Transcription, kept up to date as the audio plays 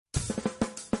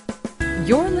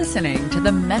You're listening to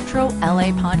the Metro LA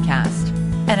Podcast,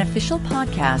 an official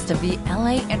podcast of the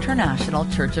LA International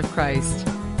Church of Christ.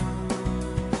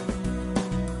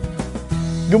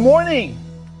 Good morning.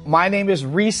 My name is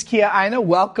Reese Kia-Aina.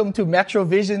 Welcome to Metro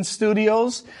Vision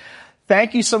Studios.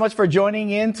 Thank you so much for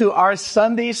joining in to our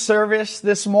Sunday service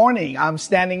this morning. I'm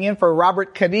standing in for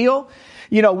Robert Cadillo.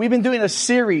 You know, we've been doing a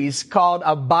series called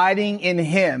Abiding in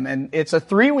Him, and it's a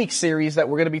 3-week series that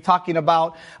we're going to be talking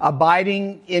about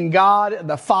abiding in God,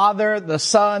 the Father, the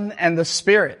Son, and the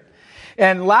Spirit.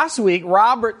 And last week,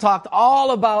 Robert talked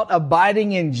all about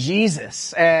abiding in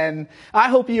Jesus, and I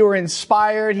hope you were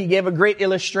inspired. He gave a great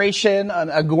illustration, an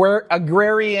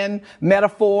agrarian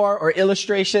metaphor or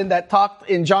illustration that talked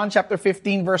in John chapter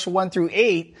 15, verse 1 through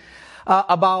 8,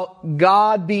 about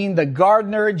God being the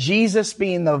gardener, Jesus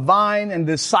being the vine, and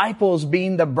disciples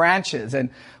being the branches.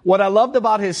 And what I loved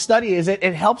about his study is it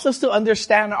helps us to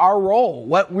understand our role,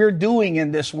 what we're doing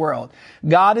in this world.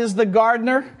 God is the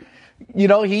gardener. You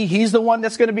know, He's the one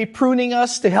that's going to be pruning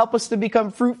us to help us to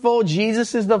become fruitful.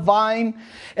 Jesus is the vine.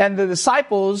 And the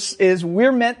disciples is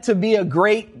we're meant to be a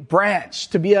great branch,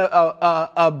 to be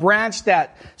a branch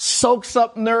that soaks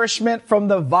up nourishment from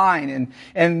the vine.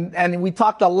 And we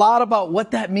talked a lot about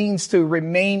what that means to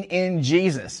remain in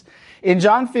Jesus. In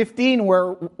John 15,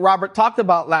 where Robert talked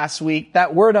about last week,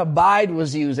 that word abide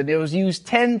was used, and it was used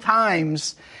 10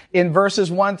 times in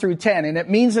verses 1 through 10. And it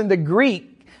means in the Greek,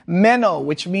 meno,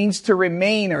 which means to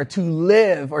remain or to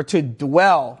live or to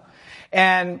dwell.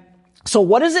 And so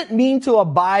what does it mean to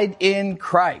abide in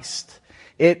Christ?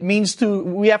 It means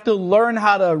we have to learn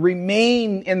how to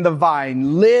remain in the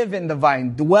vine, live in the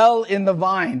vine, dwell in the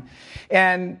vine.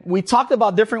 And we talked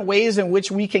about different ways in which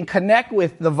we can connect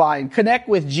with the vine, connect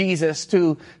with Jesus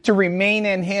to remain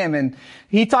in Him. And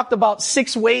he talked about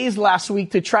 6 ways last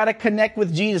week to try to connect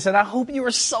with Jesus. And I hope you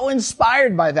were so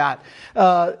inspired by that.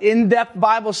 In-depth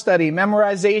Bible study,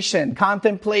 memorization,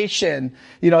 contemplation,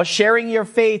 sharing your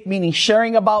faith, meaning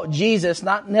sharing about Jesus,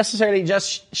 not necessarily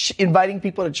just inviting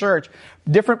people to church,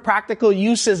 different practical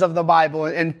uses of the Bible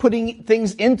and putting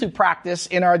things into practice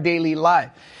in our daily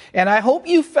life. And I hope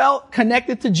you felt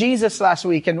connected to Jesus last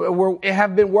week, and we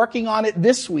have been working on it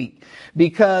this week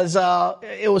because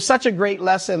it was such a great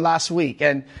lesson last week.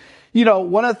 And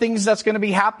one of the things that's going to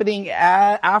be happening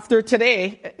after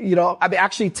today,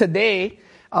 today,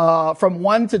 from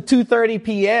 1 to 2:30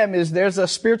 p.m. there's a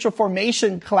spiritual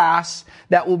formation class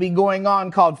that will be going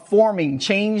on called Forming,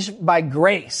 Changed by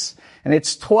Grace. And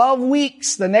it's 12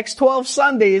 weeks, the next 12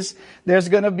 Sundays, there's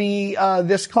going to be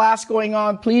this class going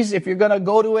on. Please, if you're going to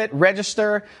go to it,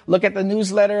 register, look at the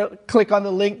newsletter, click on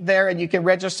the link there, and you can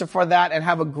register for that and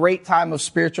have a great time of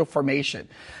spiritual formation.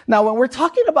 Now, when we're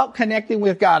talking about connecting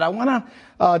with God, I want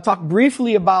to talk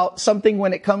briefly about something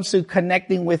when it comes to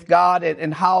connecting with God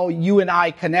and how you and I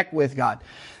connect with God.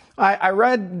 I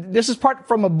read, this is part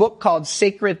from a book called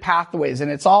Sacred Pathways,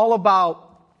 and it's all about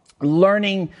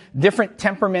learning different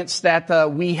temperaments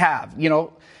that we have.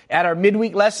 At our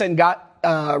midweek lesson,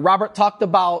 Robert talked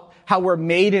about how we're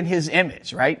made in His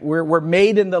image, right? We're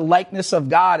made in the likeness of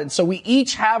God. And so we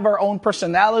each have our own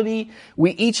personality.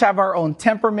 We each have our own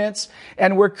temperaments,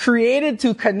 and we're created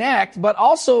to connect, but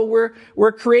also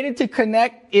we're created to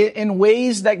connect in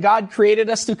ways that God created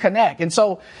us to connect. And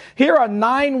so here are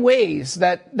 9 ways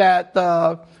that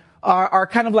are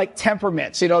kind of like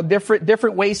temperaments,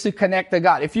 different ways to connect to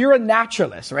God. If you're a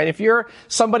naturalist, right? If you're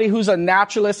somebody who's a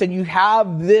naturalist and you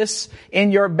have this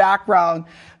in your background,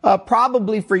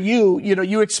 probably for you,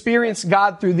 you experience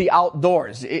God through the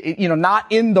outdoors, not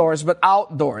indoors, but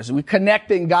outdoors. We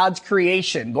connect in God's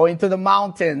creation, going to the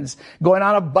mountains, going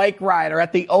on a bike ride or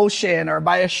at the ocean or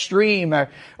by a stream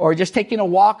or just taking a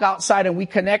walk outside, and we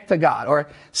connect to God. Or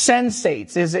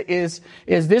sensates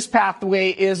is this pathway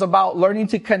is about learning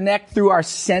to connect through our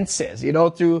senses,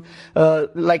 through,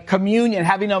 like communion,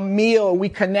 having a meal, we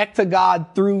connect to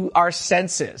God through our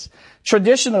senses.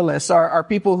 Traditionalists are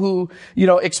people who,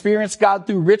 experience God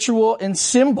through ritual and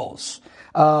symbols,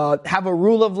 have a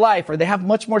rule of life, or they have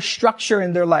much more structure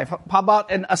in their life. How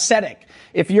about an ascetic?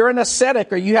 If you're an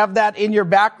ascetic or you have that in your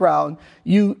background,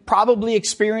 you probably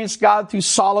experience God through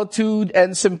solitude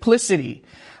and simplicity.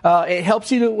 It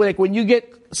helps you to, like, when you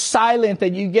get silent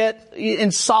and you get in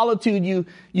solitude,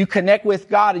 you connect with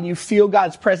God and you feel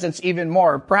God's presence even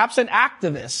more. Perhaps an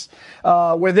activist,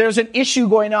 where there's an issue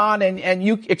going on and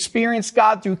you experience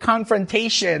God through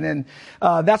confrontation. And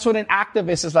that's what an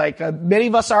activist is like. Many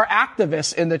of us are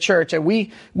activists in the church, and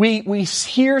we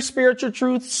hear spiritual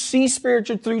truths, see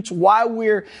spiritual truths while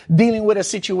we're dealing with a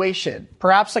situation.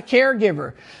 Perhaps a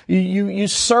caregiver. You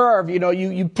serve,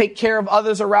 you take care of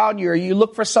others around you, or you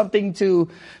look for something to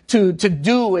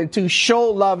do and to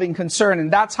show love and concern.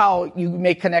 And that's how you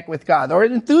may connect with God. Or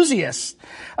an enthusiast.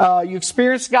 You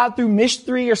experience God through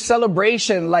mystery or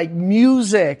celebration, like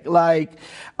music, like,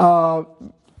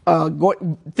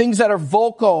 things that are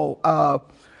vocal,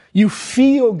 you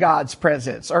feel God's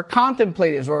presence, or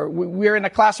contemplatives, or we're in a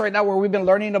class right now where we've been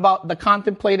learning about the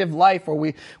contemplative life,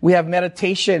 or we have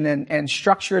meditation and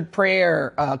structured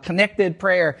prayer, connected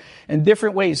prayer in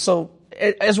different ways. So,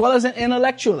 as well as an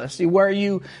intellectualist, where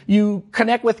you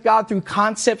connect with God through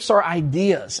concepts or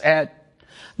ideas. And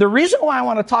the reason why I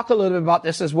want to talk a little bit about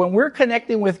this is when we're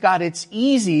connecting with God, it's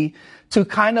easy to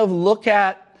kind of look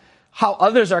at how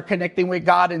others are connecting with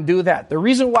God and do that. The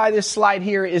reason why this slide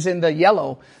here is in the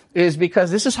yellow is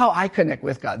because this is how I connect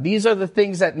with God. These are the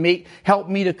things that help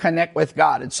me to connect with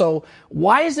God. And so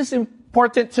why is this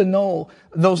important to know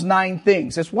those 9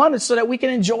 things? It's one, it's so that we can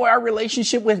enjoy our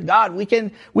relationship with God. We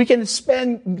can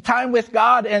spend time with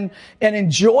God and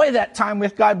enjoy that time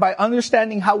with God by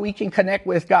understanding how we can connect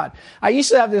with God. I used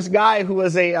to have this guy who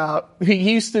was he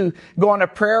used to go on a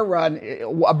prayer run,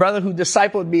 a brother who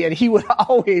discipled me, and he would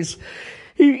always,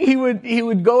 he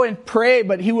would go and pray,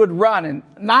 but he would run. And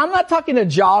now I'm not talking a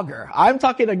jogger. I'm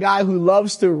talking a guy who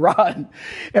loves to run.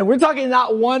 And we're talking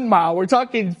not 1 mile. We're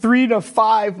talking 3 to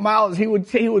 5 miles. He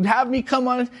would have me come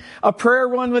on a prayer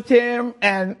run with him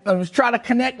and I was trying to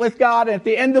connect with God. And at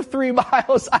the end of 3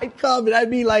 miles, I'd come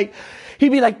and he'd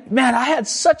be like, man, I had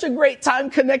such a great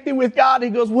time connecting with God. He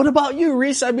goes, what about you,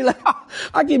 Reese? I'd be like,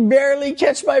 I can barely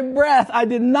catch my breath. I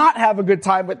did not have a good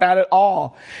time with that at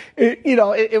all.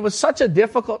 It was such a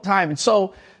difficult time. And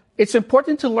so it's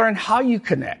important to learn how you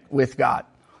connect with God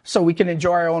so we can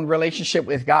enjoy our own relationship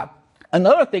with God.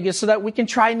 Another thing is so that we can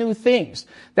try new things.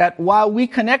 That while we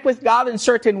connect with God in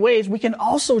certain ways, we can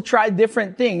also try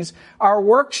different things. Our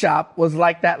workshop was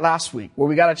like that last week, where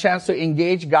we got a chance to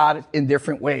engage God in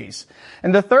different ways.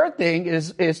 And the third thing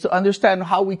is to understand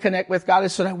how we connect with God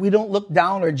is so that we don't look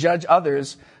down or judge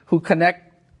others who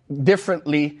connect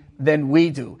differently than we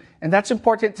do. And that's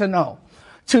important to know.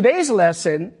 Today's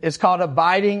lesson is called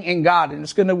Abiding in God,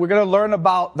 and we're going to learn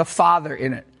about the Father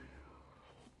in it.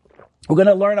 We're going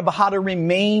to learn about how to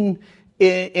remain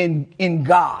in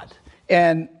God.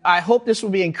 And I hope this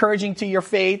will be encouraging to your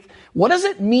faith. What does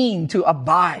it mean to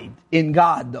abide in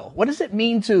God, though? What does it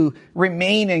mean to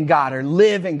remain in God or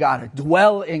live in God or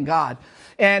dwell in God?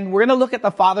 And we're going to look at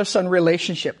the father-son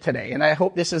relationship today. And I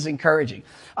hope this is encouraging.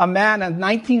 A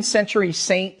 19th century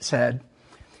saint said,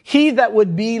 "He that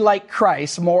would be like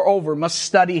Christ, moreover, must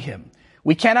study him.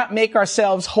 We cannot make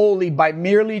ourselves holy by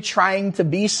merely trying to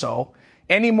be so,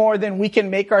 any more than we can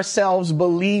make ourselves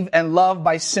believe and love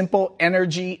by simple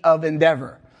energy of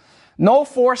endeavor. No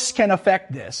force can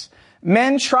affect this.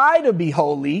 Men try to be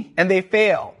holy and they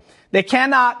fail. They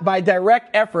cannot by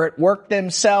direct effort work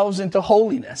themselves into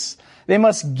holiness. They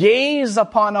must gaze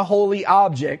upon a holy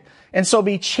object and so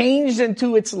be changed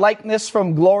into its likeness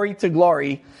from glory to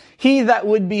glory. He that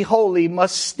would be holy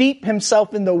must steep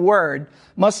himself in the word,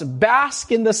 must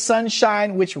bask in the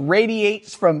sunshine which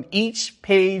radiates from each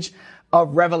page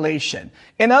of Revelation."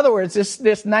 In other words,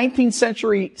 this 19th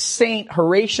century saint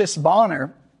Horatius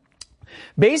Bonner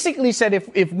basically said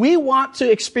if we want to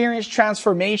experience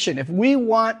transformation, if we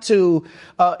want to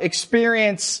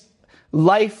experience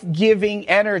life-giving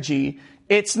energy,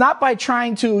 it's not by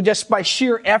trying to just by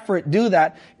sheer effort do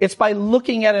that. It's by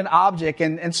looking at an object.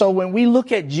 And so when we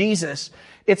look at Jesus,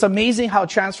 it's amazing how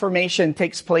transformation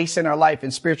takes place in our life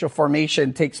and spiritual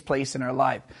formation takes place in our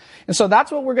life. And so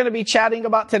that's what we're going to be chatting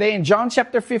about today. In John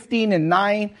chapter 15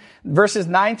 and verses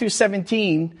 9 through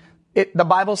 17, the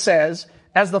Bible says,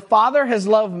 "As the Father has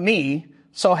loved me,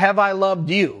 so have I loved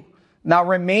you. Now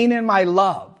remain in my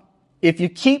love. If you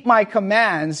keep my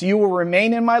commands, you will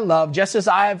remain in my love, just as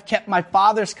I have kept my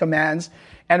Father's commands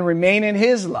and remain in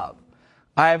his love.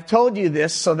 I have told you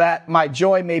this so that my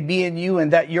joy may be in you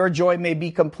and that your joy may be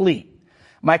complete.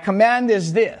 My command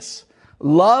is this: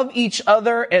 love each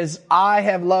other as I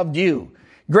have loved you.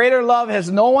 Greater love has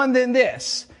no one than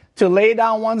this, to lay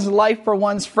down one's life for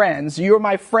one's friends. You are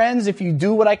my friends if you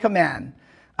do what I command.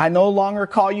 I no longer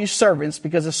call you servants,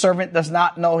 because a servant does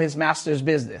not know his master's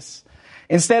business.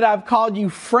 Instead, I've called you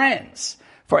friends,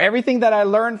 for everything that I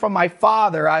learned from my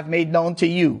Father I've made known to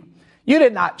you. You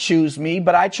did not choose me,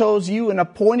 but I chose you and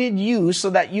appointed you so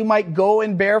that you might go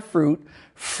and bear fruit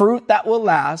that will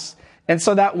last, and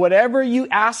so that whatever you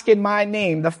ask in my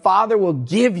name, the Father will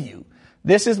give you.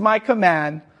 This is my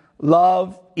command: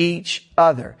 love each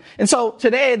other." And so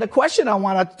today, the question I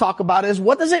want to talk about is,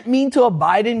 what does it mean to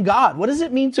abide in God? What does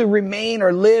it mean to remain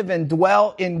or live and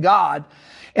dwell in God?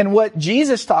 And what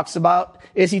Jesus talks about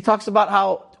is he talks about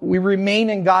how we remain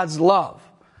in God's love.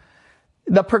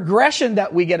 the progression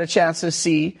that we get a chance to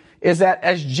see is that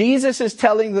as Jesus is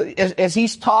telling, as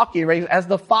he's talking, right, as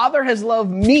the Father has loved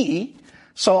me,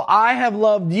 so I have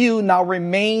loved you, now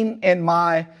remain in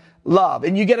my love.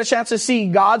 And you get a chance to see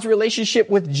God's relationship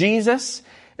with Jesus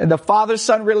and the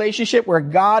Father-Son relationship where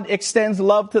God extends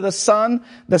love to the Son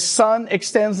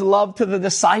extends love to the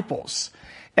disciples.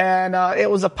 And it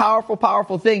was a powerful,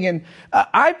 powerful thing. And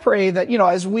I pray that,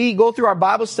 as we go through our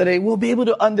Bibles today, we'll be able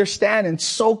to understand and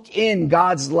soak in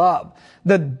God's love.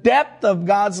 The depth of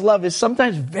God's love is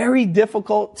sometimes very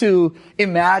difficult to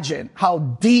imagine how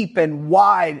deep and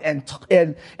wide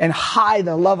and high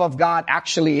the love of God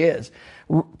actually is.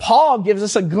 Paul gives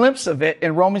us a glimpse of it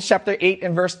in Romans chapter 8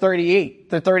 and verse 38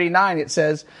 to 39. It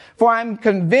says, "For I am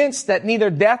convinced that neither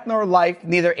death nor life,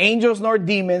 neither angels nor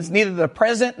demons, neither the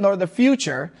present nor the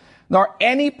future, nor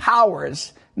any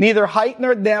powers, neither height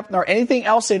nor depth, nor anything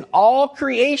else in all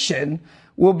creation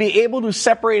will be able to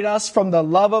separate us from the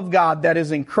love of God that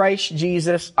is in Christ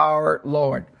Jesus our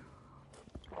Lord."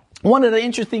 One of the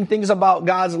interesting things about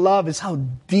God's love is how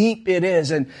deep it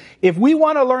is. And if we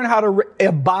want to learn how to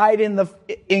abide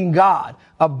in God,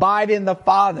 abide in the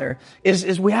Father,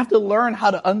 is we have to learn how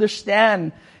to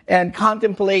understand and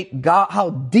contemplate God,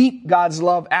 how deep God's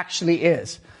love actually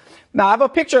is. Now, I have a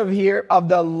picture here of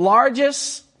the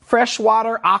largest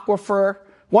freshwater aquifer,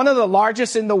 one of the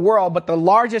largest in the world, but the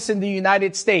largest in the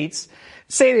United States.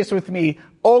 Say this with me,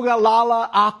 Ogallala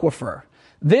Aquifer.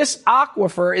 This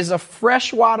aquifer is a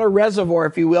freshwater reservoir,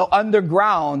 if you will,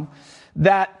 underground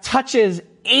that touches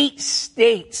 8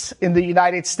 states in the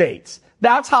United States.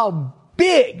 That's how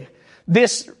big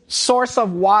this source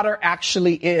of water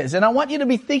actually is. And I want you to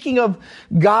be thinking of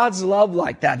God's love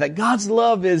like that God's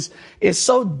love is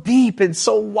so deep and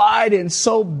so wide and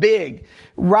so big.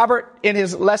 Robert, in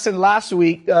his lesson last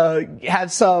week,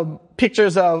 had some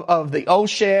pictures of the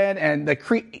ocean and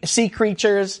the sea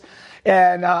creatures.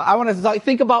 And I want to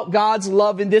think about God's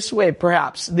love in this way,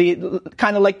 perhaps,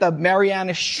 kind of like the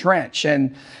Marianas Trench.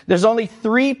 And there's only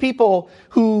 3 people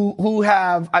who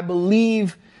have, I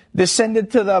believe,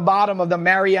 descended to the bottom of the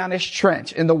Marianas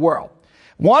Trench in the world.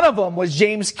 One of them was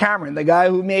James Cameron, the guy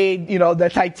who made, the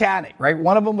Titanic, right?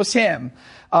 One of them was him.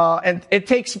 And it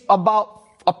takes about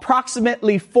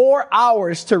approximately 4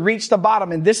 hours to reach the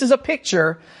bottom. And this is a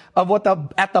picture of what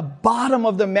at the bottom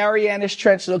of the Marianas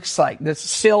Trench looks like. There's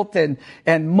silt and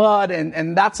mud,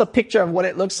 and that's a picture of what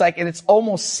it looks like, and it's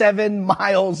almost 7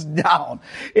 miles down.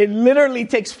 It literally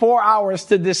takes 4 hours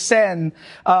to descend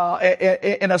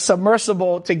in a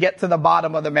submersible to get to the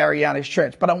bottom of the Marianas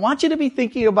Trench. But I want you to be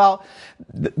thinking about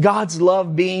God's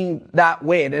love being that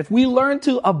way. And if we learn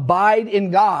to abide in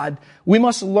God, we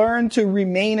must learn to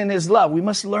remain in His love. We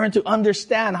must learn to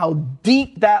understand how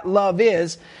deep that love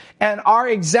is. And our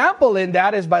example in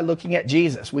that is by looking at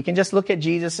Jesus. We can just look at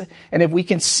Jesus, and if we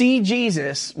can see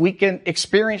Jesus, we can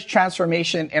experience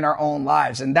transformation in our own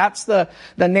lives. And that's the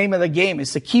name of the game,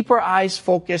 is to keep our eyes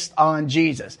focused on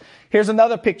Jesus. Here's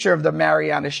another picture of the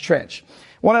Marianas Trench.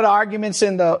 One of the arguments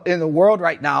in the world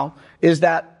right now is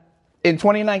that in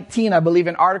 2019, I believe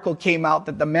an article came out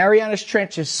that the Marianas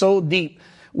Trench is so deep,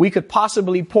 we could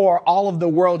possibly pour all of the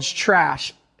world's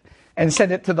trash and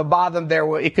send it to the bottom there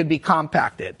where it could be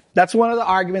compacted. That's one of the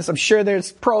arguments. I'm sure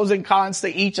there's pros and cons to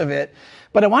each of it.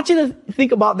 But I want you to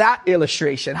think about that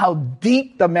illustration, how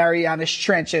deep the Marianas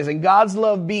Trench is, and God's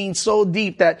love being so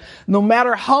deep that no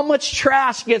matter how much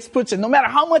trash gets put in, no matter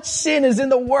how much sin is in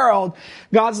the world,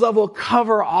 God's love will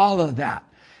cover all of that.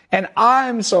 And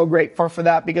I'm so grateful for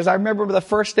that, because I remember the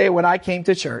first day when I came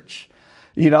to church,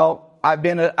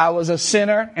 I was a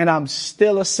sinner, and I'm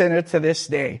still a sinner to this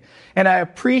day. And I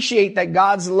appreciate that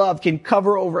God's love can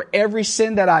cover over every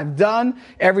sin that I've done,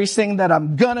 everything that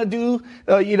I'm gonna do,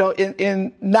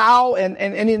 in now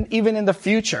and even in the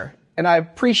future. And I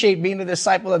appreciate being a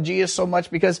disciple of Jesus so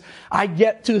much, because I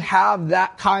get to have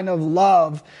that kind of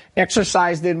love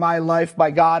exercised in my life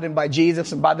by God and by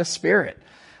Jesus and by the Spirit.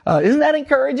 Isn't that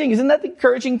encouraging? Isn't that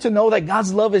encouraging to know that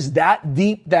God's love is that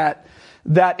deep that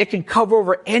it can cover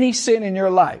over any sin in your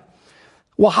life?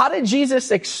 Well, how did Jesus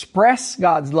express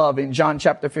God's love in John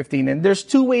chapter 15? And there's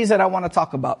 2 ways that I want to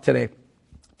talk about today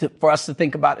for us to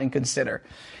think about and consider.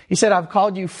 He said, I've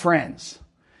called you friends.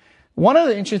 One of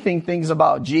the interesting things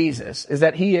about Jesus is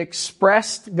that He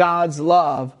expressed God's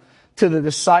love to the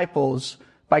disciples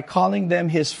by calling them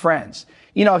His friends.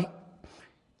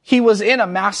 He was in a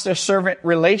master-servant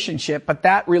relationship, but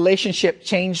that relationship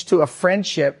changed to a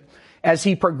friendship as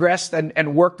He progressed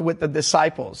and worked with the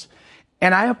disciples.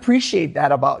 And I appreciate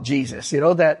that about Jesus,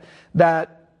 that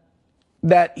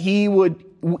He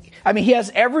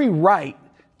has every right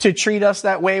to treat us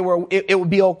that way, where it would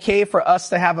be okay for us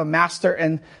to have a master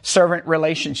and servant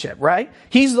relationship, right?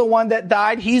 He's the one that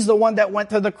died. He's the one that went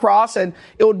to the cross, and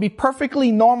it would be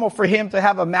perfectly normal for him to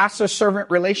have a master-servant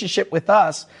relationship with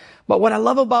us. But what I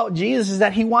love about Jesus is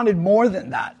that he wanted more than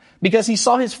that, because he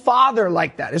saw his Father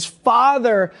like that. His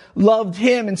Father loved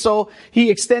him, and so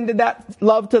he extended that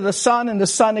love to the Son, and the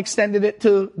Son extended it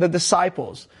to the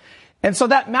disciples. And so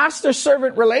that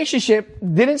master-servant relationship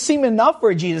didn't seem enough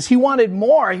for Jesus. He wanted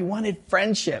more. He wanted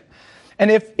friendship.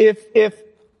 And if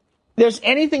there's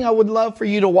anything I would love for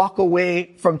you to walk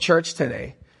away from church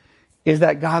today, is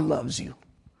that God loves you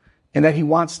and that he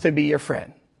wants to be your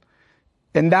friend.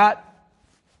 And that,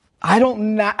 I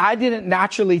didn't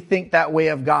naturally think that way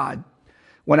of God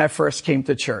when I first came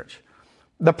to church.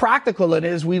 The practical it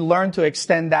is, we learn to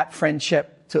extend that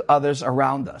friendship to others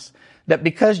around us. That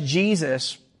because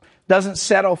Jesus doesn't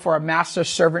settle for a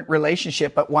master-servant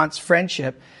relationship, but wants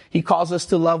friendship, he calls us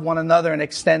to love one another and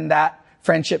extend that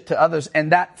friendship to others.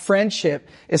 And that friendship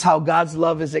is how God's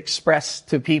love is expressed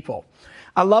to people.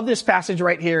 I love this passage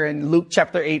right here in Luke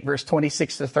chapter 8, verse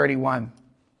 26 to 31.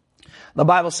 The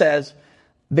Bible says,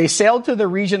 they sailed to the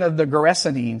region of the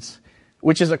Gerasenes,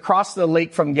 which is across the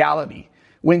lake from Galilee.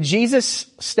 When Jesus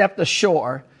stepped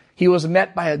ashore, he was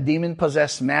met by a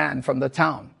demon-possessed man from the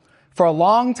town. For a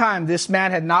long time, this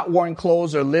man had not worn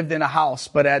clothes or lived in a house,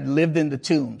 but had lived in the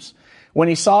tombs. When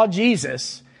he saw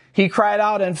Jesus, he cried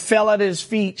out and fell at his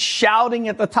feet, shouting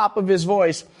at the top of his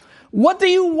voice, "What do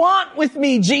you want with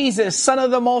me, Jesus, Son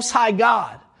of the Most High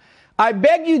God? I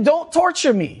beg you, don't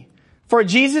torture me." For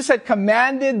Jesus had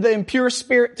commanded the impure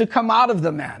spirit to come out of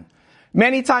the man.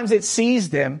 Many times it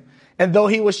seized him, and though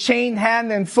he was chained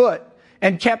hand and foot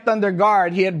and kept under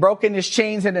guard, he had broken his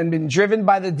chains and had been driven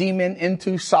by the demon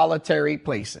into solitary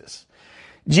places.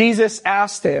 Jesus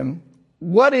asked him,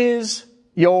 "What is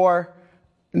your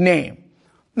name?"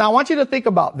 Now I want you to think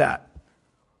about that.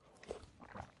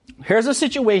 Here's a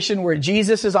situation where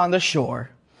Jesus is on the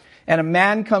shore and a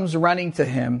man comes running to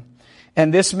him,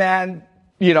 and this man,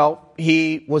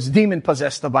 he was demon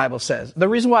possessed, the Bible says. The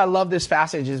reason why I love this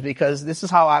passage is because this is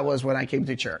how I was when I came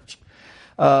to church.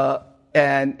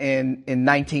 And in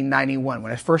 1991,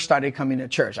 when I first started coming to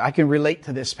church, I can relate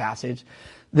to this passage.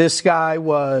 This guy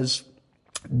was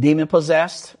demon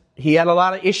possessed. He had a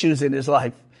lot of issues in his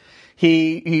life.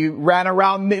 He ran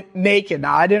around naked.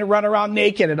 Now, I didn't run around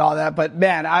naked and all that, but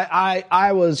man,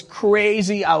 I was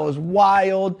crazy. I was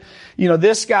wild.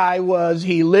 This guy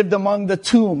he lived among the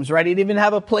tombs, right? He didn't even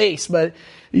have a place, but,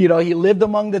 he lived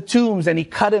among the tombs, and he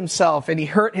cut himself and he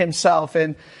hurt himself.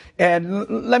 And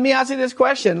let me ask you this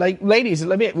question, ladies,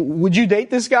 would you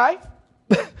date this guy?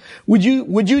 Would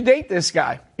you date this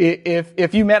guy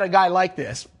if you met a guy like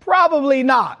this? Probably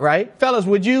not, right? Fellas,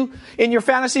 would you, in your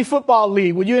fantasy football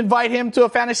league, would you invite him to a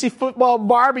fantasy football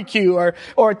barbecue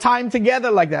or time together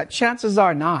like that? Chances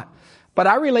are not. But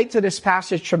I relate to this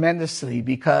passage tremendously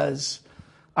because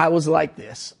I was like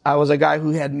this. I was a guy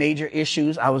who had major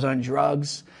issues. I was on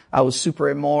drugs. I was super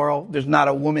immoral. There's not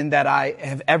a woman that I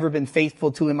have ever been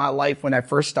faithful to in my life when I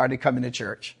first started coming to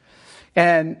church.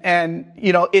 And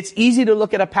it's easy to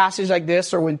look at a passage like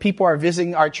this, or when people are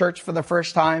visiting our church for the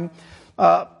first time,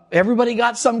 everybody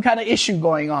got some kind of issue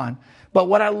going on. But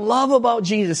what I love about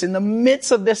Jesus in the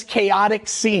midst of this chaotic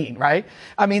scene, right?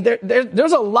 I mean,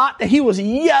 there's a lot that he was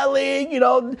yelling, he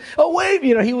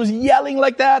was yelling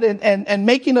like that and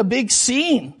making a big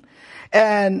scene.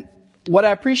 And what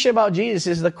I appreciate about Jesus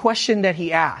is the question that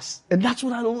he asked. And that's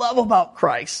what I love about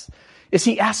Christ. Is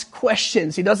he asks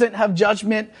questions. He doesn't have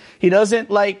judgment. He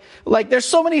doesn't like there's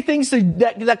so many things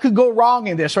that could go wrong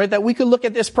in this, right? That we could look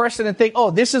at this person and think, oh,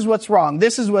 this is what's wrong.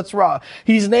 This is what's wrong.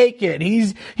 He's naked.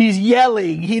 He's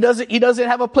yelling. He doesn't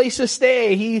have a place to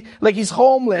stay. He's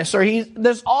homeless, or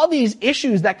there's all these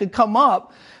issues that could come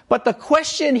up. But the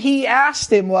question he asked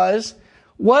him was,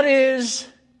 what is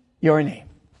your name?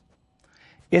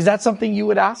 Is that something you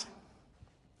would ask?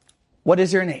 What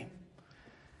is your name?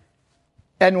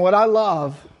 And what I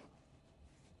love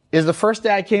is the first day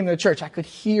I came to church, I could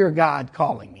hear God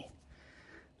calling me.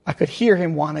 I could hear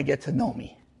him want to get to know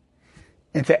me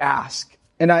and to ask.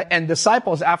 And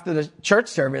disciples after the church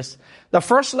service, the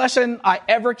first lesson I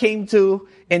ever came to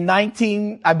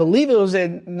I believe it was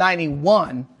in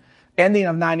 91, ending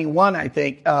of 91, I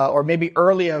think, or maybe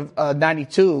early of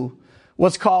 92,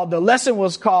 the lesson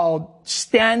was called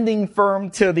Standing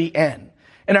Firm to the End.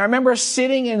 And I remember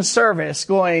sitting in service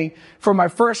going for my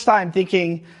first time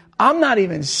thinking, I'm not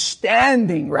even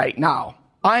standing right now.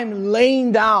 I'm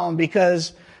laying down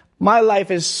because my life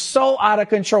is so out of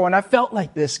control. And I felt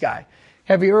like this guy.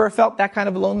 Have you ever felt that kind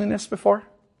of loneliness before?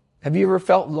 Have you ever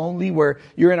felt lonely where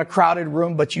you're in a crowded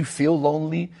room, but you feel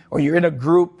lonely? Or you're in a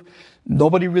group,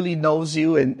 nobody really knows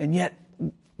you, and yet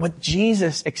what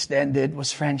Jesus extended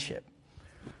was friendship.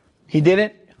 He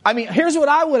didn't. I mean, here's what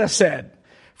I would have said.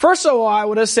 First of all, I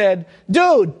would have said,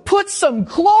 dude, put some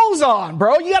clothes on,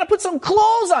 bro. You got to put some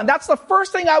clothes on. That's the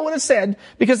first thing I would have said,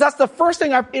 because that's the first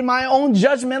thing I, in my own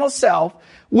judgmental self,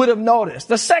 would have noticed.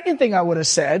 The second thing I would have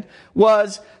said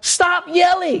was, stop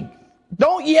yelling.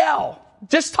 Don't yell.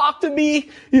 Just talk to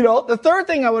me. The third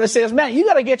thing I would have said is, man, you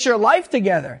got to get your life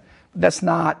together. That's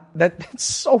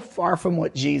so far from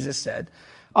what Jesus said.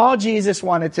 All Jesus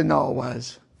wanted to know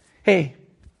was, hey,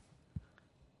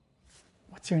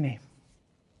 what's your name?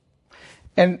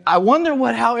 And I wonder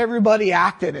how everybody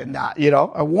acted in that,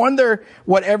 I wonder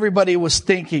what everybody was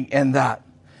thinking in that.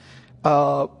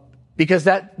 Because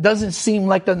that doesn't seem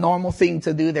like the normal thing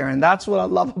to do there. And that's what I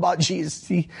love about Jesus.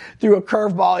 He threw a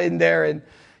curveball in there, and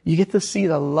you get to see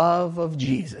the love of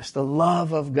Jesus, the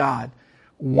love of God,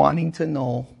 wanting to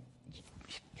know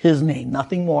His name.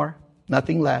 Nothing more,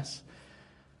 nothing less.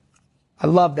 I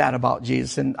love that about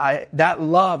Jesus. And that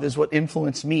love is what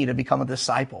influenced me to become a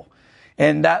disciple.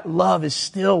 And that love is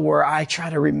still where I try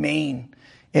to remain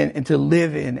and to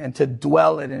live in and to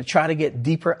dwell in and try to get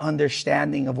deeper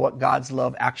understanding of what God's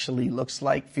love actually looks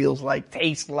like, feels like,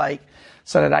 tastes like,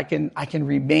 so that I can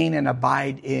remain and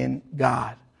abide in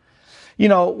God.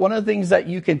 One of the things that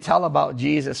you can tell about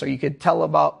Jesus, or you can tell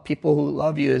about people who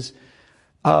love you, is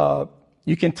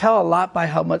you can tell a lot by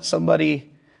how much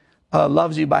somebody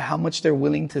loves you, by how much they're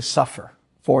willing to suffer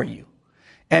for you.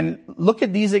 And look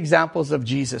at these examples of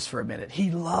Jesus for a minute.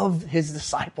 He loved his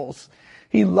disciples.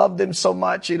 He loved them so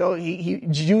much.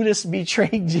 Judas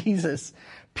betrayed Jesus.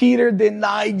 Peter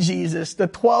denied Jesus. The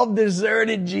 12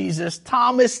 deserted Jesus.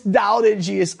 Thomas doubted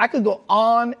Jesus. I could go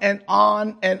on and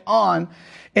on and on.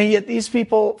 And yet these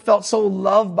people felt so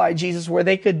loved by Jesus, where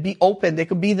they could be open. They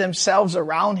could be themselves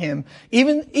around him.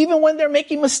 Even when they're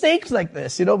making mistakes like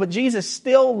this, but Jesus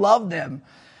still loved them.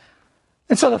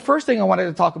 And so the first thing I wanted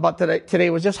to talk about today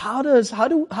was just how did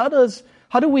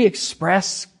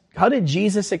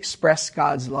Jesus express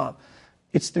God's love?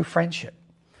 It's through friendship.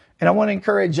 And I want to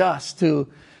encourage us to,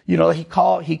 he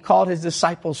called his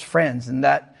disciples friends, and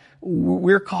that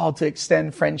we're called to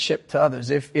extend friendship to others.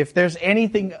 If there's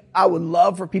anything I would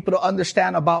love for people to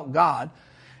understand about God,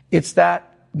 it's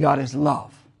that God is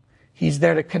love. He's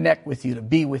there to connect with you, to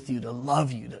be with you, to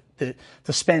love you,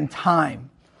 to spend time.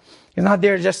 He's not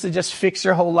there just to fix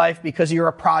your whole life because you're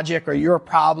a project or you're a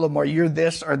problem or you're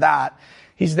this or that.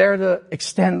 He's there to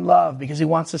extend love because he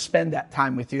wants to spend that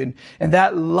time with you. And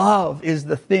that love is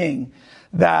the thing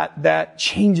that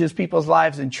changes people's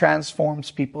lives and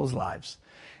transforms people's lives.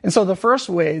 And so the first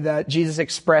way that Jesus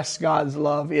expressed God's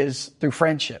love is through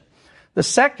friendship. The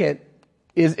second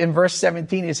is in verse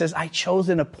 17. It says, I chose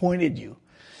and appointed you.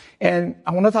 And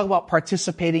I want to talk about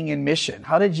participating in mission.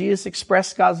 How did Jesus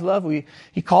express God's love?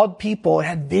 He called people,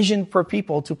 had vision for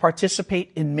people to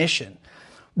participate in mission.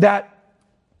 That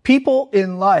people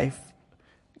in life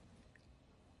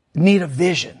need a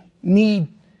vision,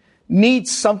 need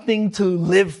something to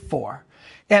live for.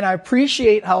 And I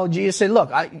appreciate how Jesus said,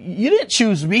 look, you didn't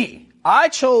choose me. I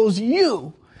chose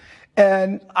you,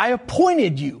 and I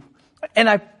appointed you. And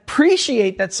I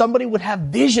appreciate that somebody would have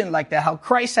vision like that, how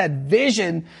Christ had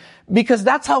vision, because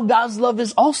that's how God's love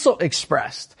is also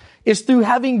expressed. It's through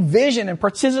having vision and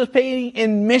participating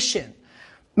in mission.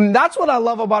 And that's what I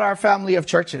love about our family of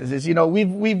churches is,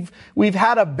 we've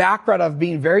had a background of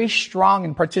being very strong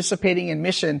in participating in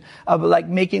mission, of like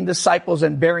making disciples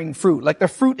and bearing fruit. Like the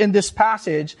fruit in this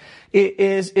passage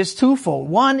is twofold.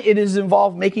 One, it is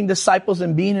involved making disciples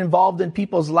and being involved in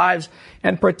people's lives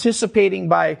and participating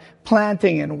by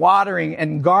planting and watering,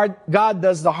 and God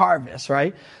does the harvest,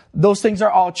 right? Those things are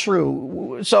all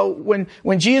true. So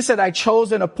when Jesus said, I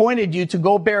chose and appointed you to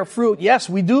go bear fruit, yes,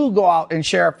 we do go out and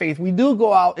share our faith. We do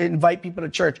go out and invite people to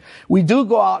church. We do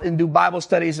go out and do Bible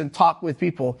studies and talk with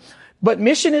people. But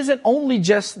mission isn't only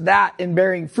just that in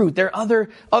bearing fruit. There are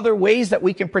other ways that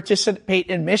we can participate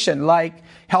in mission, like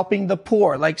helping the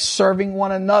poor, like serving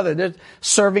one another. There's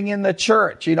serving in the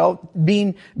church,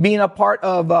 being a part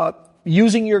of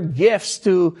using your gifts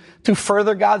to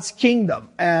further God's kingdom.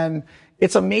 And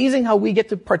it's amazing how we get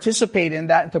to participate in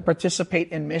that and to participate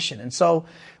in mission. And so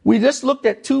we just looked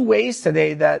at two ways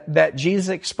today that Jesus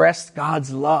expressed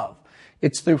God's love.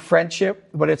 It's through friendship,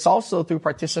 but it's also through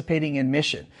participating in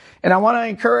mission. And I want to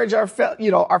encourage our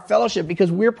fellowship,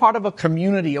 because we're part of a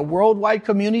community, a worldwide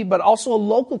community, but also a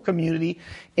local community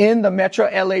in the Metro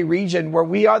LA region, where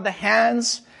we are the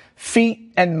hands,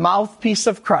 feet, and mouthpiece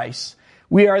of Christ.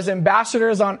 We are his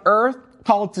ambassadors on earth.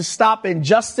 called to stop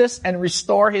injustice and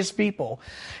restore his people.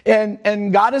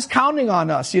 And God is counting on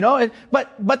us,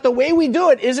 but the way we do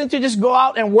it isn't to just go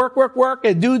out and work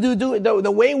and do.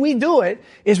 The way we do it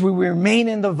is we remain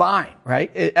in the vine,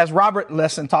 right? As Robert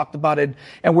Lesson talked about it,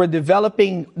 and we're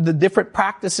developing the different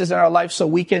practices in our life so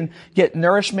we can get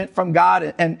nourishment from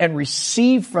God and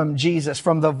receive from Jesus,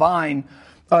 from the vine,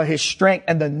 his strength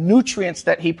and the nutrients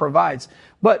that he provides.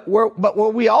 But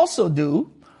what we also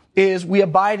do is we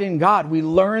abide in God. We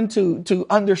learn to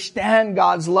understand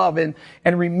God's love and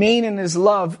remain in his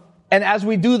love. And as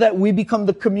we do that, we become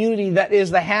the community that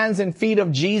is the hands and feet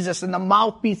of Jesus and the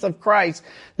mouthpiece of Christ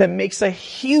that makes a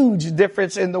huge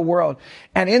difference in the world.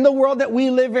 And in the world that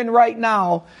we live in right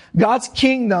now, God's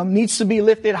kingdom needs to be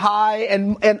lifted high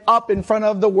and up in front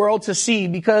of the world to see,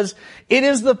 because it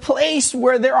is the place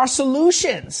where there are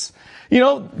solutions.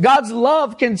 God's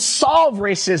love can solve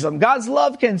racism. God's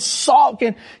love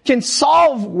can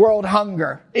solve world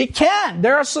hunger. It can.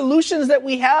 There are solutions that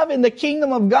we have in the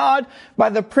kingdom of God by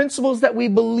the principles that we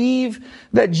believe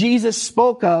that Jesus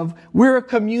spoke of. We're a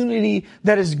community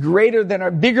that is bigger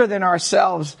than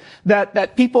ourselves,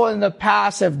 that people in the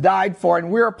past have died for, and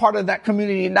we're a part of that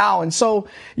community now. And so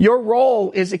your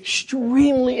role is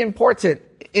extremely important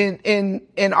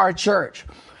in our church.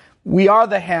 We are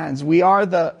the hands. We are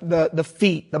the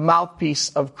feet, the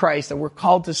mouthpiece of Christ, and we're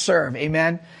called to serve.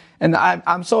 Amen. And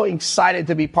I'm so excited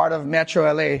to be part of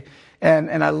Metro LA.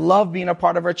 And I love being a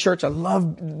part of our church. I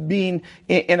love being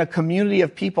in a community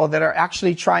of people that are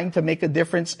actually trying to make a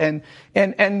difference. And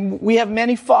we have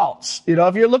many faults.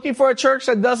 If you're looking for a church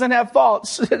that doesn't have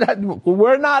faults,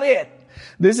 we're not it.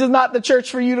 This is not the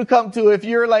church for you to come to if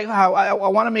you're like, I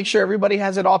want to make sure everybody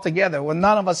has it all together. Well,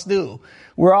 none of us do.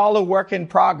 We're all a work in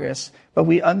progress, but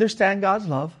we understand God's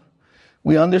love.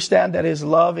 We understand that his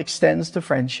love extends to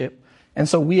friendship. And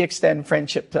so we extend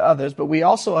friendship to others, but we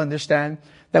also understand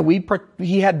that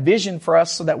he had vision for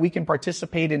us so that we can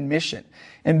participate in mission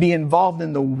and be involved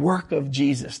in the work of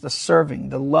Jesus, the serving,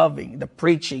 the loving, the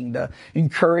preaching, the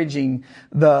encouraging,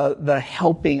 the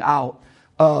helping out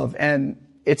of. And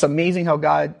it's amazing how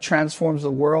God transforms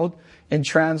the world and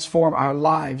transform our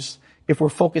lives if we're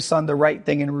focused on the right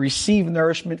thing and receive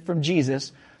nourishment from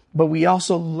Jesus, but we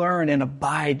also learn and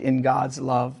abide in God's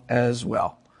love as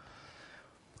well.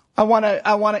 I want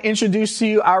to introduce to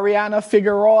you Ariana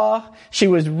Figueroa. She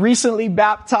was recently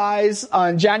baptized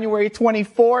on January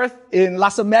 24th in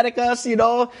Las Americas,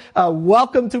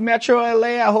 welcome to Metro LA.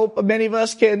 I hope many of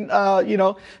us can, get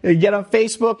on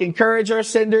Facebook, encourage her,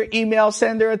 send her email,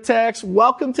 send her a text.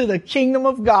 Welcome to the kingdom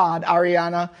of God,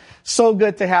 Ariana. So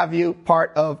good to have you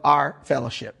part of our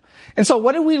fellowship. And so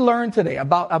what did we learn today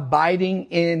about abiding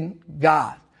in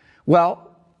God?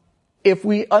 Well, if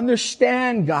we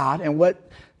understand God and what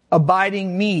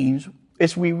abiding means,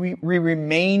 is we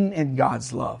remain in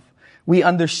God's love. We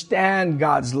understand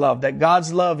God's love, that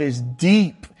God's love is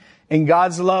deep and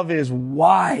God's love is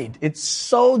wide. It's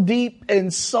so deep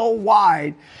and so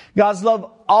wide. God's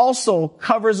love also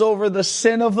covers over the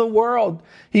sin of the world.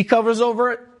 He covers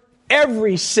over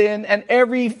every sin and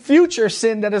every future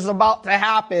sin that is about to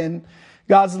happen.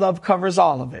 God's love covers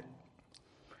all of it.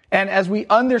 And as we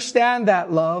understand that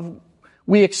love,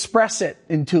 we express it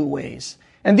in two ways.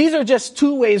 And these are just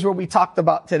two ways where we talked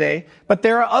about today, but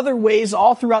there are other ways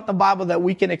all throughout the Bible that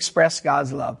we can express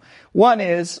God's love. One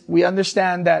is we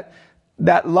understand that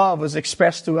love was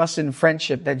expressed to us in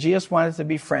friendship, that Jesus wanted to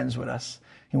be friends with us.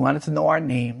 He wanted to know our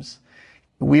names.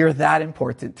 We are that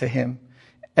important to him,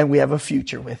 and we have a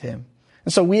future with him.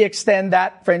 And so we extend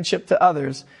that friendship to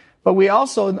others, but we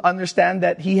also understand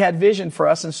that he had vision for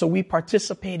us, and so we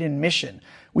participate in mission.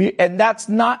 And that's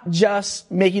not just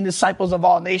making disciples of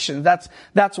all nations.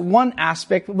 That's one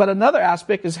aspect, but another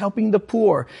aspect is helping the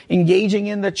poor, engaging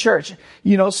in the church,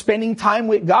 spending time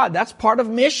with God. That's part of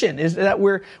mission, is that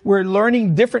we're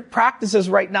learning different practices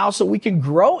right now so we can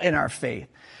grow in our faith.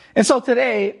 And so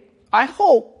today, I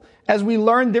hope as we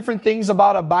learn different things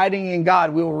about abiding in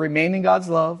God, we will remain in God's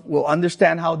love. We'll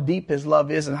understand how deep his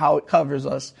love is and how it covers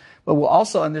us, but we'll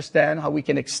also understand how we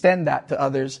can extend that to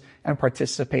others and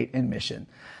participate in mission.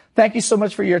 Thank you so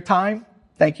much for your time.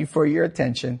 Thank you for your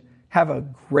attention. Have a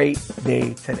great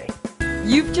day today.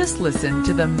 You've just listened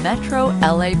to the Metro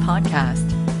LA podcast.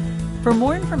 For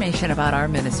more information about our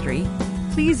ministry,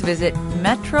 please visit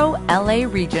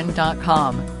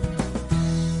metrolaregion.com.